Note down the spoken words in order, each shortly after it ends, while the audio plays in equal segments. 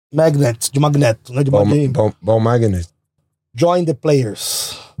Magnet, de magneto, né? Ball magnet. Join the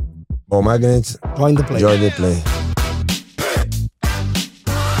players. Ball magnet. Join the players. Join the play.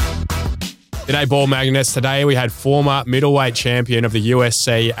 G'day, Ball Magnets. Today we had former middleweight champion of the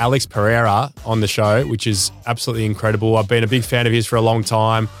UFC, Alex Pereira, on the show, which is absolutely incredible. I've been a big fan of his for a long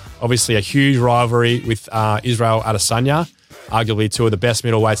time. Obviously a huge rivalry with Israel Adesanya, arguably two of the best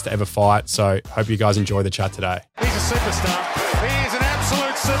middleweights to ever fight. So hope you guys enjoy the chat today. He's a superstar. He is an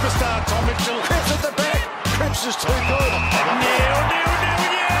absolute superstar, Tom Mitchell. Cripps at the back. Cripps is too good.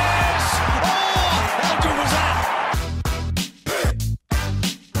 Yes! Oh, how good was that?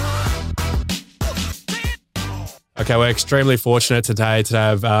 Okay, we're extremely fortunate today to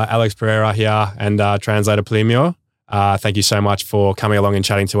have Alex Pereira here and translator Pilino. Thank you so much for coming along and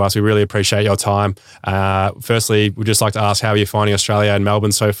chatting to us. We really appreciate your time. Firstly, we'd just like to ask, how are you finding Australia and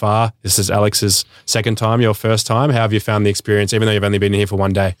Melbourne so far? This is Alex's second time, your first time. How have you found the experience, even though you've only been here for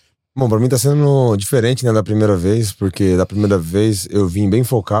one day? Bom, pra mim tá sendo diferente, né, da primeira vez, porque da primeira vez eu vim bem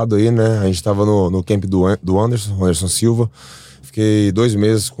focado aí, né? A gente tava no camp do Anderson Silva. Fiquei 2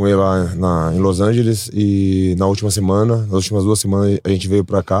 meses com ele lá em Los Angeles e nas últimas 2 semanas a gente veio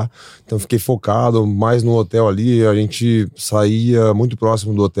pra cá. Então fiquei focado mais no hotel ali, a gente saía muito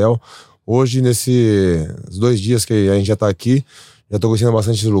próximo do hotel. Hoje, nesses 2 dias que a gente já tá aqui, já tô conhecendo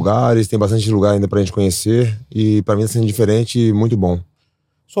bastante lugares, tem bastante lugar ainda pra gente conhecer e pra mim tá sendo diferente e muito bom.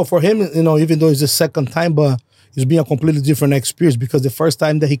 So for him, even though it's the second time, but it's been a completely different experience because the first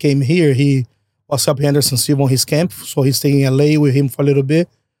time that he came here, he was helping Anderson Silva on his camp. So he's staying in LA with him for a little bit,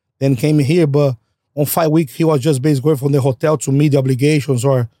 then came here. But on fight week, he was just basically going from the hotel to meet the obligations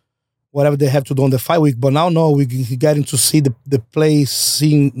or whatever they have to do on the fight week. But now, no, we're getting to see the place,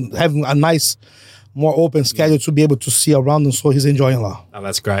 having a nice, more open schedule to be able to see around him. So he's enjoying a lot. Oh,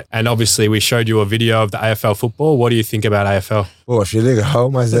 that's great. And obviously we showed you a video of the AFL football. What do you think about AFL? Pô, achei legal,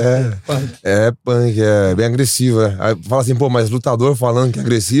 mas é punk, é bem agressivo. Aí fala assim, pô, mas lutador falando que é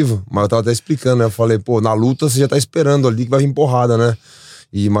agressivo, mas eu tava até explicando, né? Eu falei, pô, na luta você já tá esperando ali que vai vir porrada, né?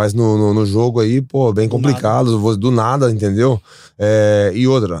 Mas no jogo aí, pô, bem complicado, do nada, entendeu? E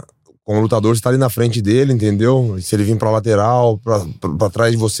outra, como lutador, você tá ali na frente dele, entendeu? Se ele vir pra lateral, pra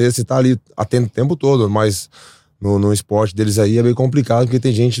trás de você, você tá ali atento o tempo todo, mas no esporte deles aí é bem complicado, porque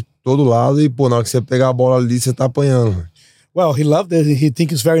tem gente de todo lado e, pô, na hora que você pegar a bola ali, você tá apanhando. Well, he loved it. He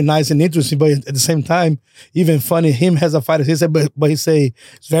thinks it's very nice and interesting, but at the same time, even funny, him as a fighter, he said, but he say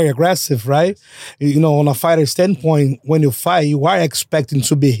it's very aggressive, right? On a fighter standpoint, when you fight, you are expecting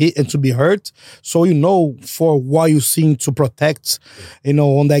to be hit and to be hurt. So, for what you're seeing to protect,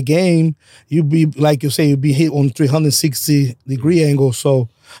 on that game, you be, like you say, you be hit on 360-degree angle. So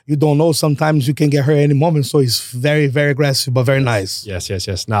you don't know. Sometimes you can get hurt any moment. So it's very, very aggressive, but very nice. Yes.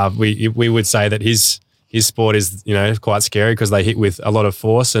 No, we would say that his sport is, quite scary because they hit with a lot of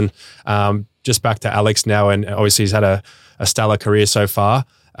force. And just back to Alex now, and obviously he's had a stellar career so far.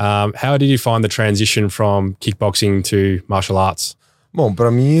 How did you find the transition from kickboxing to martial arts? Bom,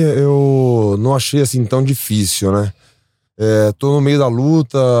 pra mim eu não achei assim tão difícil, né? Tô no meio da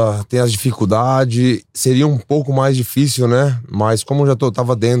luta, tem as dificuldades, seria um pouco mais difícil, né? Mas como eu já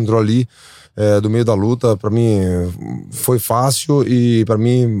tava dentro ali do meio da luta, pra mim foi fácil e pra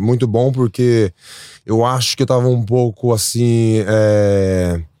mim muito bom, porque eu acho que eu tava um pouco assim,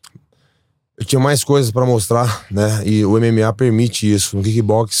 eu tinha mais coisas pra mostrar, né? E o MMA permite isso, no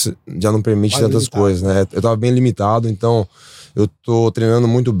kickbox já não permite mais tantas coisas, né? Eu tava bem limitado, então eu tô treinando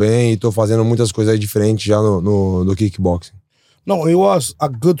muito bem e tô fazendo muitas coisas diferentes já no kickboxing. No, it was a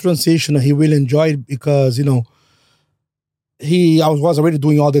good transition. He really enjoyed because, I was already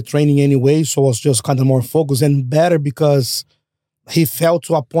doing all the training anyway, so I was just kind of more focused and better because he felt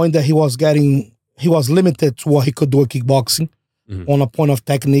to a point that he was limited to what he could do at kickboxing on a point of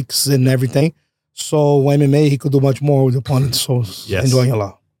techniques and everything. So MMA, he could do much more with the opponent, so yes. Enjoying a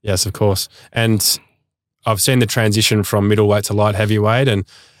lot. Yes, of course. And I've seen the transition from middleweight to light heavyweight, and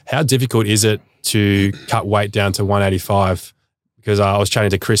how difficult is it to cut weight down to 185? Because I was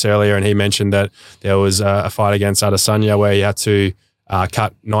chatting to Chris earlier and he mentioned that there was a fight against Adesanya where he had to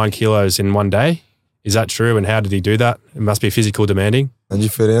cut 9 kilos in one day. Is that true? And how did he do that? It must be physical demanding. A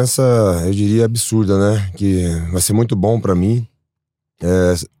diferença, eu diria, absurda, né? Que vai ser muito bom pra mim.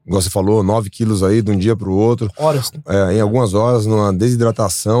 Igual você falou, 9 quilos aí de um dia pro outro. Horas. Em algumas horas, numa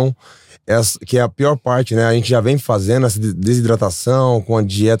desidratação. Que é a pior parte, né? A gente já vem fazendo essa desidratação com a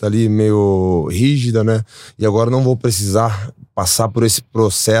dieta ali meio rígida, né? E agora não vou precisar passar por esse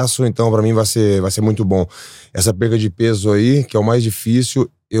processo, então pra mim vai ser muito bom. Essa perda de peso aí, que é o mais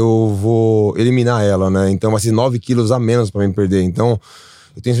difícil, eu vou eliminar ela, né? Então vai ser 9 quilos a menos pra mim perder. Então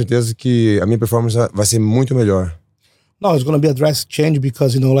eu tenho certeza que a minha performance vai ser muito melhor. No, it's going to be a drastic change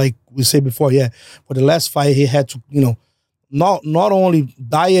because, like we said before, for the last fight, he had to, not only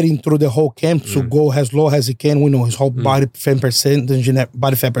dieting through the whole camp to go as low as he can, his whole body fat percentage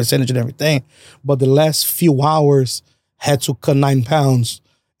and everything, but the last few hours had to cut 9 pounds.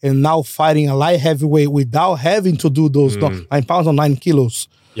 And now fighting a light heavyweight without having to do those 9 pounds or 9 kilos.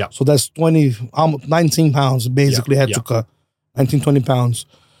 Yeah. So that's 19 pounds basically had to cut. 19, 20 pounds.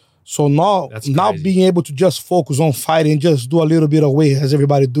 So now being able to just focus on fighting, just do a little bit of weight as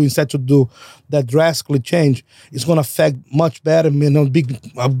everybody do, instead to do that drastically change, it's going to affect much better,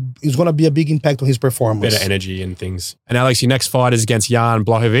 it's going to be a big impact on his performance. Better energy and things. And Alex, your next fight is against Jan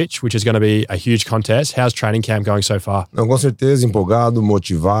Blachovic, which is going to be a huge contest. How's training camp going so far? Não, com certeza, empolgado,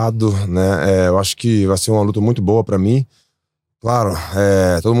 motivado, né? Eu acho que vai ser uma luta muito boa para mim. Claro,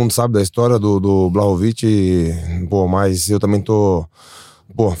 todo mundo sabe da história do Blachovic, mas eu também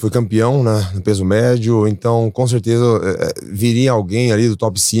fui campeão, né, no peso médio, então com certeza viria alguém ali do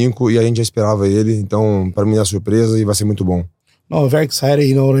top 5 e a gente já esperava ele, então para mim é surpresa e vai ser muito bom. No, very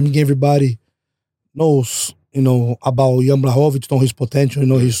excited, everybody knows, about Jan Blachovic, his potential,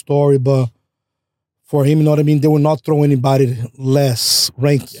 his story, but for him, they will not throw anybody less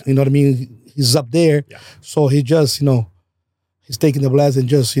ranked, he's up there, so he just, he's taking the blast and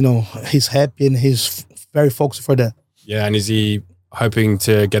just, he's happy and he's very focused for that. Yeah, and is he hoping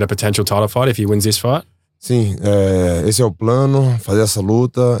to get a potential title fight if he wins this fight? Sim, esse é o plano, fazer essa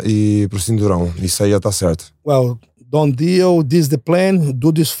luta e pro cinturão. Isso aí já tá certo. Well, done deal, this is the plan,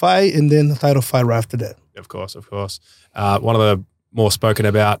 do this fight and then the title fight right after that. Of course. One of the more spoken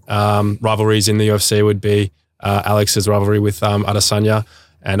about rivalries in the UFC would be Alex's rivalry with Adesanya.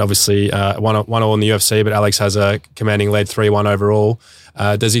 And obviously, one all in the UFC, but Alex has a commanding lead 3-1 overall.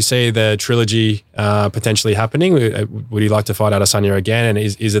 Does he see the trilogy potentially happening? Would he like to fight Adesanya again? And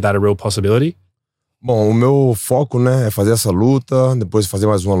is that a real possibility? Bom, o meu foco, né, é fazer essa luta, depois fazer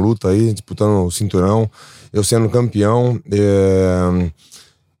mais uma luta aí, disputando o cinturão. Eu sendo campeão,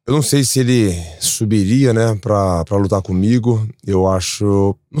 eu não sei se ele subiria, né, pra lutar comigo. Eu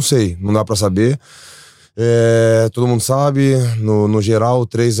acho, não sei, não dá pra saber. Todo mundo sabe, no geral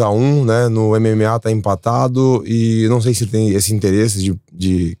 3-1, né? No MMA tá empatado e não sei se ele tem esse interesse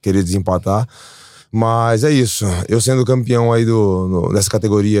de querer desempatar, mas é isso, eu sendo campeão aí dessa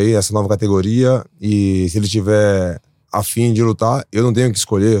categoria aí, essa nova categoria, e se ele tiver afim de lutar, eu não tenho que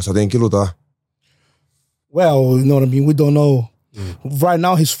escolher, eu só tenho que lutar. Well, we don't know. Right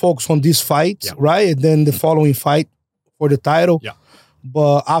now he's focused on this fight, right? And then the following fight for the title. Yeah.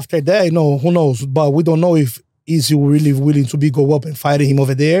 But after that, who knows? But we don't know if he's really willing to go up and fighting him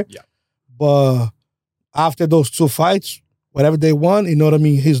over there. Yeah. But after those 2 fights, whatever they want,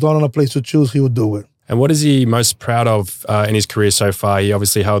 he's not on a place to choose, he would do it. And what is he most proud of in his career so far? He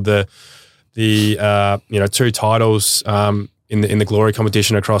obviously held the 2 titles in the Glory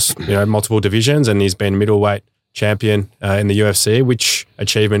competition across multiple divisions, and he's been middleweight champion in the UFC. Which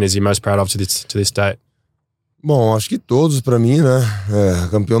achievement is he most proud of to this date? Bom, acho que todos pra mim, né?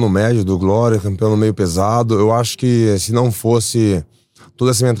 Campeão no médio do Glória, campeão no meio pesado. Eu acho que se não fosse toda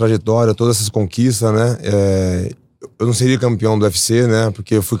essa minha trajetória, todas essas conquistas, né? Eu não seria campeão do UFC, né?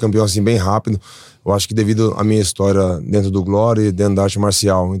 Porque eu fui campeão assim bem rápido. Eu acho que devido à minha história dentro do Glória e dentro da arte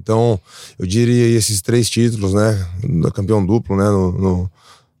marcial. Então, eu diria esses 3 títulos, né? Campeão duplo, né?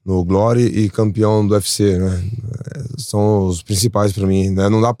 No Glória e campeão do UFC, né? São os principais pra mim, né?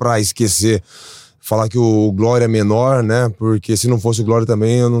 Não dá pra esquecer, falar que o Glória é menor, né? Porque se não fosse o Glória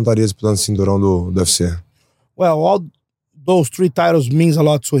também, eu não estaria disputando o cinturão do UFC. Well, all those 3 titles means a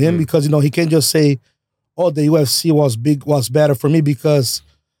lot to him because, he can't just say, the UFC was better for me, because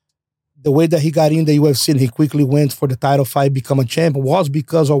the way that he got in the UFC and he quickly went for the title fight, become a champ, was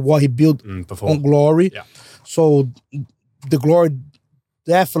because of what he built on Glory. Yeah. So the Glory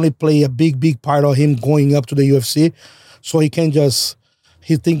definitely play a big part of him going up to the UFC. So he can't just...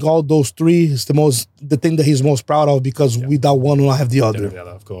 He think all those 3 is the thing that he's most proud of, because without one, we'll have the other.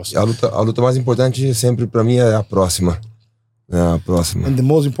 Of course. A luta mais importante sempre pra mim é a próxima. And the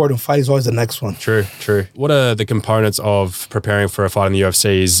most important fight is always the next one. True. What are the components of preparing for a fight in the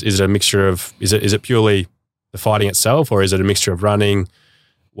UFC? Is it a mixture of, is it purely the fighting itself, or is it a mixture of running,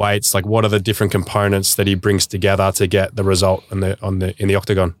 weights? Like, what are the different components that he brings together to get the result in the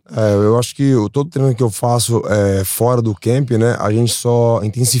octagon? Eu acho que todo treino que eu faço fora do camp, né, a gente só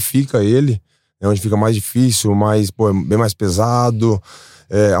intensifica ele, né, onde fica mais difícil, bem mais pesado,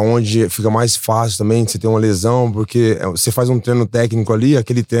 onde fica mais fácil também de você ter uma lesão, porque você faz um treino técnico ali,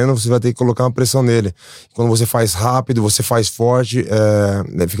 aquele treino você vai ter que colocar uma pressão nele. Quando você faz rápido, você faz forte,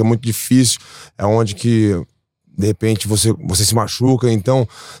 fica muito difícil, onde que de repente você se machuca. Então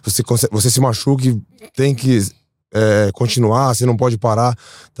você se machuca e tem que continuar, você não pode parar.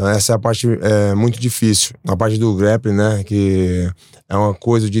 Então essa é a parte muito difícil. A parte do grappling, né, que é uma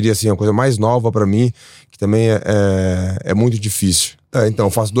coisa, eu diria assim, uma coisa mais nova para mim, que também é muito difícil. Então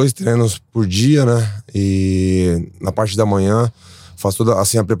eu faço 2 treinos por dia, né, e na parte da manhã faço toda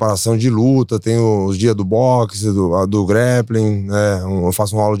assim a preparação de luta, tenho os dias do boxe, do grappling, né, eu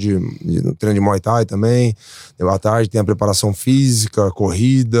faço uma aula de treino de Muay Thai também. À tarde tem a preparação física,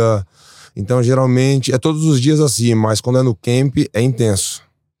 corrida. Então, geralmente, é todos os dias assim, mas quando é no camp, é intenso.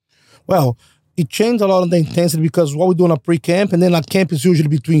 Well, it changed a lot of the intensity because what we do on a pre-camp, and then a camp is usually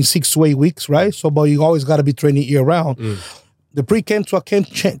between 6 to 8 weeks, right? So, but you always got to be training year-round. The pre-camp to a camp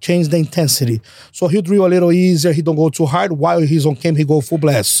changed the intensity. So he'll drill a little easier, he don't go too hard. While he's on camp, he go full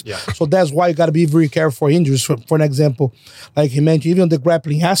blast. Yeah. So that's why you got to be very careful for injuries. For an example, like he mentioned, even the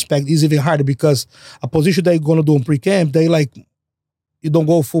grappling aspect is even harder because a position that you're going to do on pre-camp, they like, you don't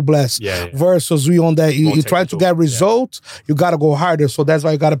go full blast. Yeah. Versus we on that, you try to get results, you got to go harder. So that's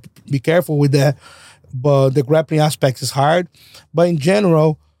why you got to be careful with that. But the grappling aspect is hard. But in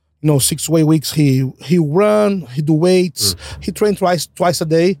general, 6 to 8 weeks, he run, he do weights, he train twice a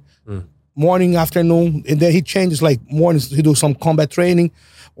day, morning, afternoon, and then he changes, like mornings, he do some combat training,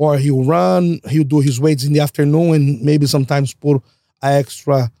 or he'll run, he'll do his weights in the afternoon, and maybe sometimes put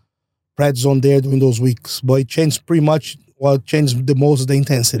extra pads on there during those weeks. But it changed pretty much. What changed the most is the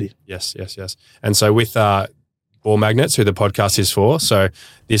intensity. Yes. And so with Ball Magnets, who the podcast is for, so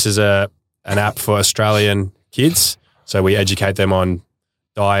this is an app for Australian kids. So we educate them on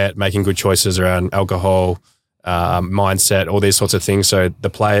diet, making good choices around alcohol, mindset, all these sorts of things. So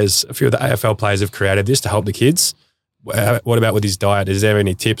the players, a few of the AFL players have created this to help the kids. What about with his diet? Is there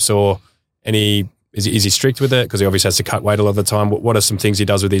any tips or is he strict with it? Because he obviously has to cut weight a lot of the time. What are some things he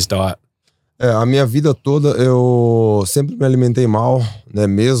does with his diet? A minha vida toda eu sempre me alimentei mal, né,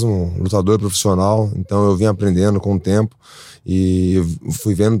 mesmo lutador profissional, então eu vim aprendendo com o tempo e eu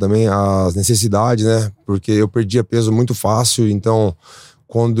fui vendo também as necessidades, né, porque eu perdia peso muito fácil, então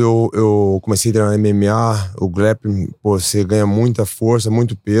quando eu comecei a treinar MMA, o grappling, você ganha muita força,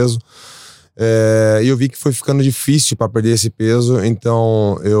 muito peso, e eu vi que foi ficando difícil para perder esse peso,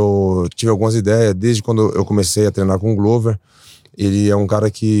 então eu tive algumas ideias, desde quando eu comecei a treinar com o Glover. Ele é um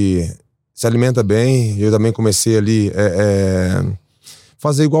cara que se alimenta bem, eu também comecei ali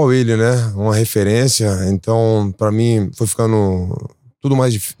fazer igual ele, né? Uma referência, então para mim foi ficando tudo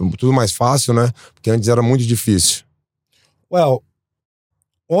mais fácil, né? Porque antes era muito difícil. Well,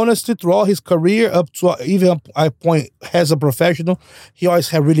 honestly, throughout his career, up to even a point as a professional, he always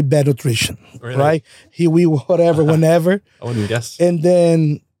had really bad nutrition, right? He will whatever, whenever. I wouldn't guess. And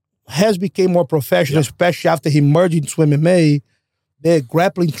then has became more professional, especially after he merged into MMA. The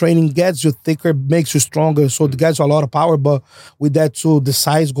grappling training gets you thicker, makes you stronger. So the guys have a lot of power, but with that too, the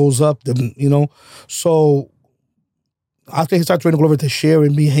size goes up, So after he started training Glover Teixeira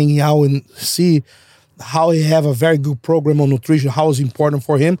and me hanging out and see how he have a very good program on nutrition, how it's important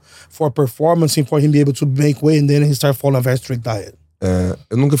for him, for performance and for him be able to make weight, and then he started following a very strict diet.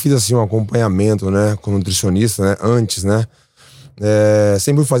 Eu nunca fiz assim um acompanhamento, né, com nutricionista, né, antes, né?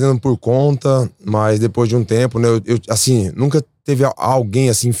 Sempre fazendo por conta, mas depois de um tempo, né, eu assim, nunca teve alguém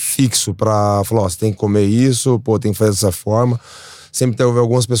assim fixo pra falar, você tem que comer isso, tem que fazer dessa forma. Sempre teve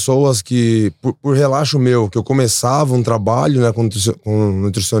algumas pessoas que, por relaxo meu, que eu começava um trabalho, né, com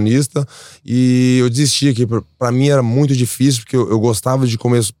nutricionista, e eu desistia, que pra mim era muito difícil, porque eu gostava de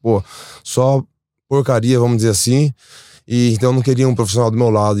comer, só porcaria, vamos dizer assim. E então eu não queria um profissional do meu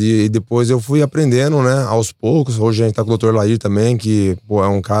lado. E depois eu fui aprendendo, né, aos poucos. Hoje a gente tá com o Dr. Lair também, que é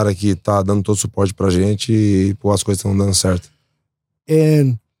um cara que tá dando todo o suporte pra gente e as coisas estão dando certo.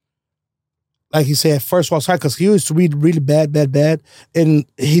 And like he said, at first was hard because he used to read really bad. And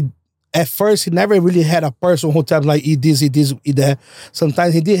at first he never really had a person who told him like, eat this, eat that.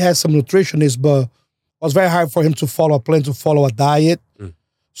 Sometimes he did have some nutritionists, but it was very hard for him to follow a plan, to follow a diet.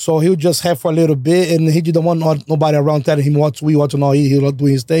 So he would just have for a little bit, and he didn't want nobody around telling him what to eat, what to not eat. He was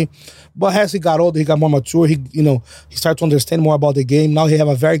doing his thing. But as he got older, he got more mature. He started to understand more about the game. Now he have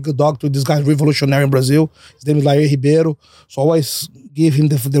a very good doctor. This guy's revolutionary in Brazil. His name is Lair Ribeiro. So always give him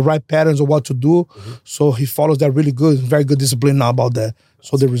the right patterns of what to do. So he follows that really good. Very good discipline now about that.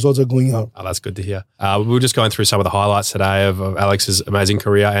 So the results are going up. Oh, that's good to hear. We were just going through some of the highlights today of Alex's amazing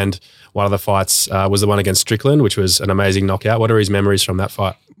career, and one of the fights was the one against Strickland, which was an amazing knockout. What are his memories from that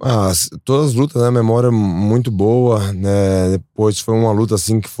fight? Todas as lutas, né? Memória muito boa, né? Depois foi uma luta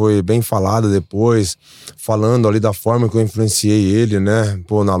assim que foi bem falada depois, falando ali da forma que eu influenciei ele, né?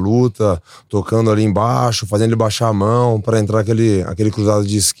 Pô, na luta, tocando ali embaixo, fazendo ele baixar a mão para entrar aquele cruzado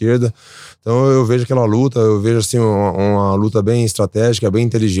de esquerda. Então eu vejo aquela luta, eu vejo assim uma luta bem estratégica, bem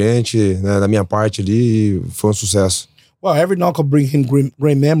inteligente, né? Da minha parte ali, e foi um sucesso. Well, every knockout brings him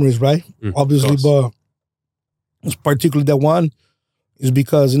great memories, right? Obviously, but particularly that one is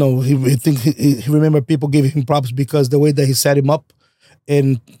because, he remember people giving him props because the way that he set him up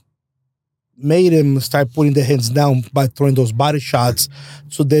and made him start putting the hands down by throwing those body shots,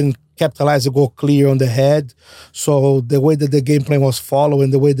 so then capitalize and go clear on the head. So the way that the game plan was followed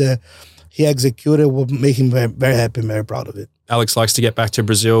and the way that he executed will make him very, very happy and very proud of it. Alex likes to get back to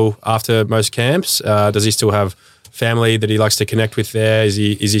Brazil after most camps. Does he still have family that he likes to connect with there? Is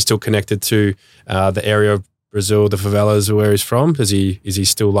he still connected to the area of Brazil, the favelas where he's from? Is he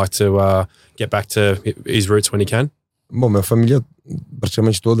still like to get back to his roots when he can? Bom, minha família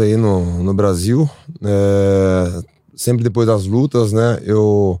praticamente toda aí no Brasil. Sempre depois das lutas, né?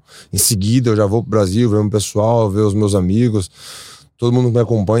 Em seguida eu já vou pro Brasil, ver o pessoal, ver os meus amigos. Todo mundo que me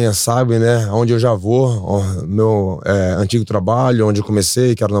acompanha sabe, né? Onde eu já vou, meu antigo trabalho, onde eu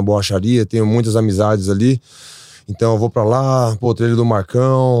comecei, que era na borracharia, tenho muitas amizades ali. Então eu vou pra lá, pô, treino do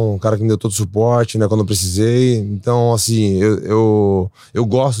Marcão, o cara que me deu todo o suporte, né, quando eu precisei. Então, assim, eu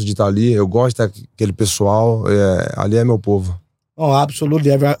gosto de estar ali, eu gosto de estar com aquele pessoal, ali é meu povo. Oh,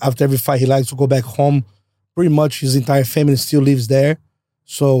 absolutely. After every fight, he likes to go back home. Pretty much his entire family still lives there.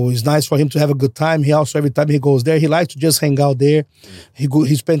 So it's nice for him to have a good time. He also, every time he goes there, he likes to just hang out there.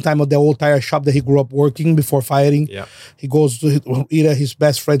 He spent time at the old tire shop that he grew up working before fighting. Yeah. He goes to eat at his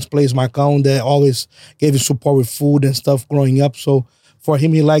best friend's place, Marcão, that always gave him support with food and stuff growing up. So for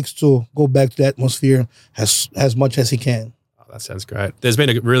him, he likes to go back to the atmosphere as much as he can. Oh, that sounds great. There's been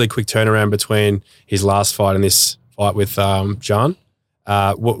a really quick turnaround between his last fight and this fight with John.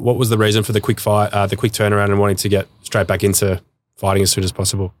 What was the reason for the quick turnaround and wanting to get straight back into fighting as soon as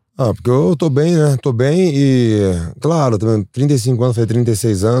possible? Porque eu tô bem, né? Tô bem e, claro, também 35 anos, foi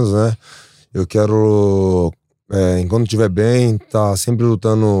 36 anos, né? Eu quero, enquanto estiver bem, tá sempre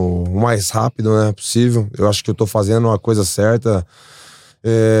lutando o mais rápido, né, possível. Eu acho que eu tô fazendo a coisa certa.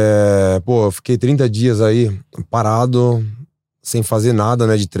 Eu fiquei 30 dias aí parado, sem fazer nada,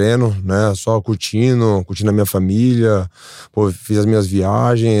 né, de treino, né? Só curtindo a minha família. Pô, fiz as minhas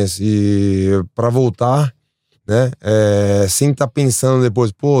viagens e para voltar, né? Sem estar pensando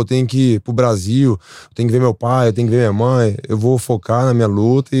depois, eu tenho que ir pro Brasil, eu tenho que ver meu pai, eu tenho que ver minha mãe. Eu vou focar na minha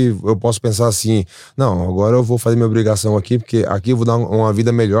luta e eu posso pensar assim, não, agora eu vou fazer minha obrigação aqui, porque aqui eu vou dar uma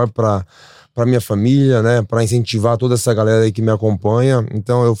vida melhor para minha família, né? Para incentivar toda essa galera aí que me acompanha.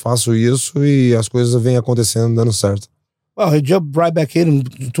 Então eu faço isso e as coisas vêm acontecendo, dando certo. Well, he jumped right back in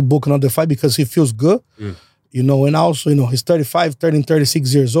to book another fight because he feels good. And also, he's 35, turning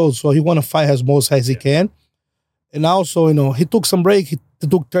 36 years old, so he want to fight as most as he can. And also, he took some break. He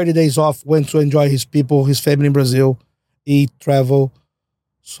took 30 days off, went to enjoy his people, his family in Brazil, eat, travel.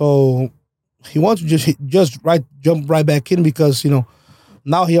 So he wants to just jump right back in because,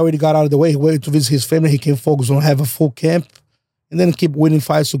 now he already got out of the way. He waited to visit his family. He can focus on have a full camp and then keep winning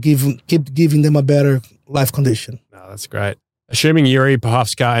fights to keep giving them a better life condition. No, that's great. Assuming Yuri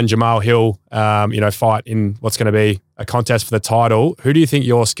Prochazka and Jamal Hill, fight in what's going to be a contest for the title, who do you think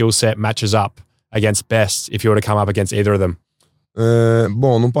your skill set matches up against best if you were to come up against either of them?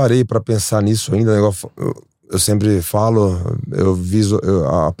 Bom, não parei para pensar nisso ainda. Eu sempre falo, eu viso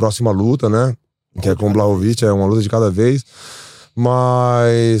a próxima luta, né? Que é com o Blachovic, é uma luta de cada vez.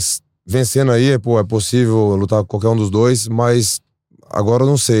 Mas vencendo aí, é possível lutar com qualquer um dos dois, mas agora eu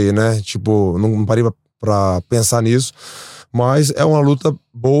não sei, né? Tipo, não parei pra pensar nisso. Mas é uma luta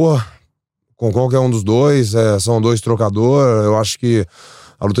boa com qualquer um dos dois. São dois trocadores. Eu acho que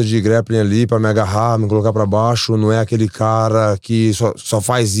a luta de grappling ali pra me agarrar, me colocar pra baixo, não é aquele cara que só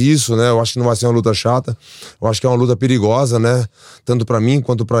faz isso, né? Eu acho que não vai ser uma luta chata. Eu acho que é uma luta perigosa, né? Tanto pra mim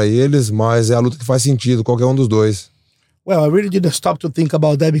quanto pra eles, mas é a luta que faz sentido, qualquer um dos dois. Well, I really didn't stop to think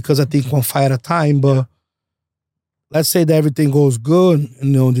about that because I think one fight at a time, but let's say that everything goes good,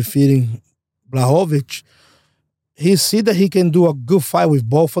 defeating Blachovic. He see that he can do a good fight with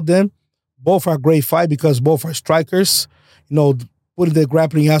both of them. Both are great fight because both are strikers. Putting the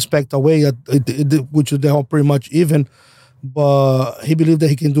grappling aspect away, which they're all pretty much even. But he believed that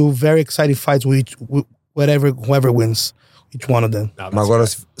he can do very exciting fights with whoever wins each one of them. Mas agora,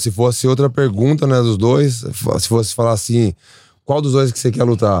 se fosse outra pergunta, né, dos dois, se fosse falar assim, qual dos dois que você quer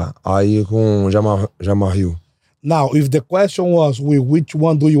lutar? Aí com Jamal Hill. Now, if the question was, with which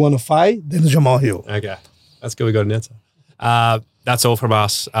one do you want to fight? Then Jamal Hill. Okay. That's good. We got an answer. That's all from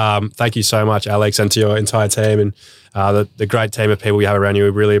us. Thank you so much, Alex, and to your entire team and the great team of people you have around you.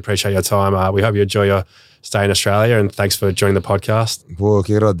 We really appreciate your time. We hope you enjoy your stay in Australia, and thanks for joining the podcast. Pô,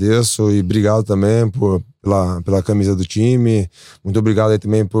 que agradeço e obrigado também pela camisa do time. Muito obrigado aí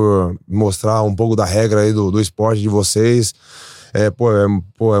também por mostrar um pouco da regra aí do esporte de vocês. É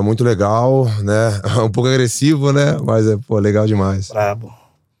muito legal, né? Um pouco agressivo, né? Mas legal demais. Bravo.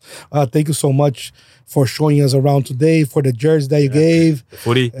 Thank you so much for showing us around today, for the jersey that you gave. The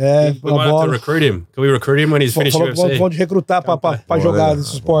footy. We might have to recruit him. Can we recruit him when he's finished UFC? Vamos recrutar para jogar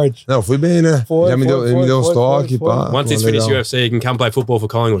nesse esporte. Não, fui bem, né? Já me deu uns toques. Once he's finished UFC, he can come play football for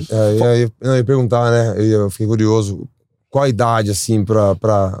Collingwood. Eu ia perguntar, né? Eu fiquei curioso. Qual a idade, assim, pra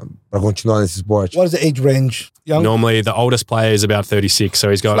continuar nesse esporte? What is the age range? Young? Normally, the oldest player is about 36, so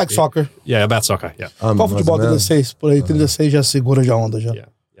he's got... Like soccer. Yeah, about soccer, yeah. Qual futebol 36? Por aí, 36 já segura já a onda, já. Yeah.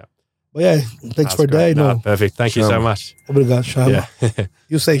 But yeah, thanks for that. No, perfect. Thank you so much. Obrigado, Chama. Yeah.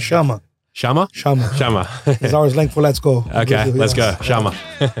 You say Chama. Shama? Shama. It's our slang for let's go. Okay, let's go. Shama.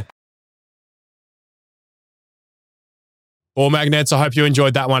 Well, Magnets, I hope you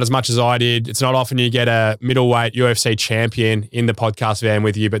enjoyed that one as much as I did. It's not often you get a middleweight UFC champion in the podcast van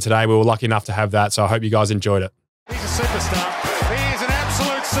with you, but today we were lucky enough to have that, so I hope you guys enjoyed it. He's a superstar. He is an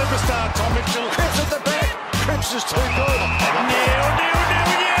absolute superstar, Tom Mitchell. Cripps at the back. Cripps is too good.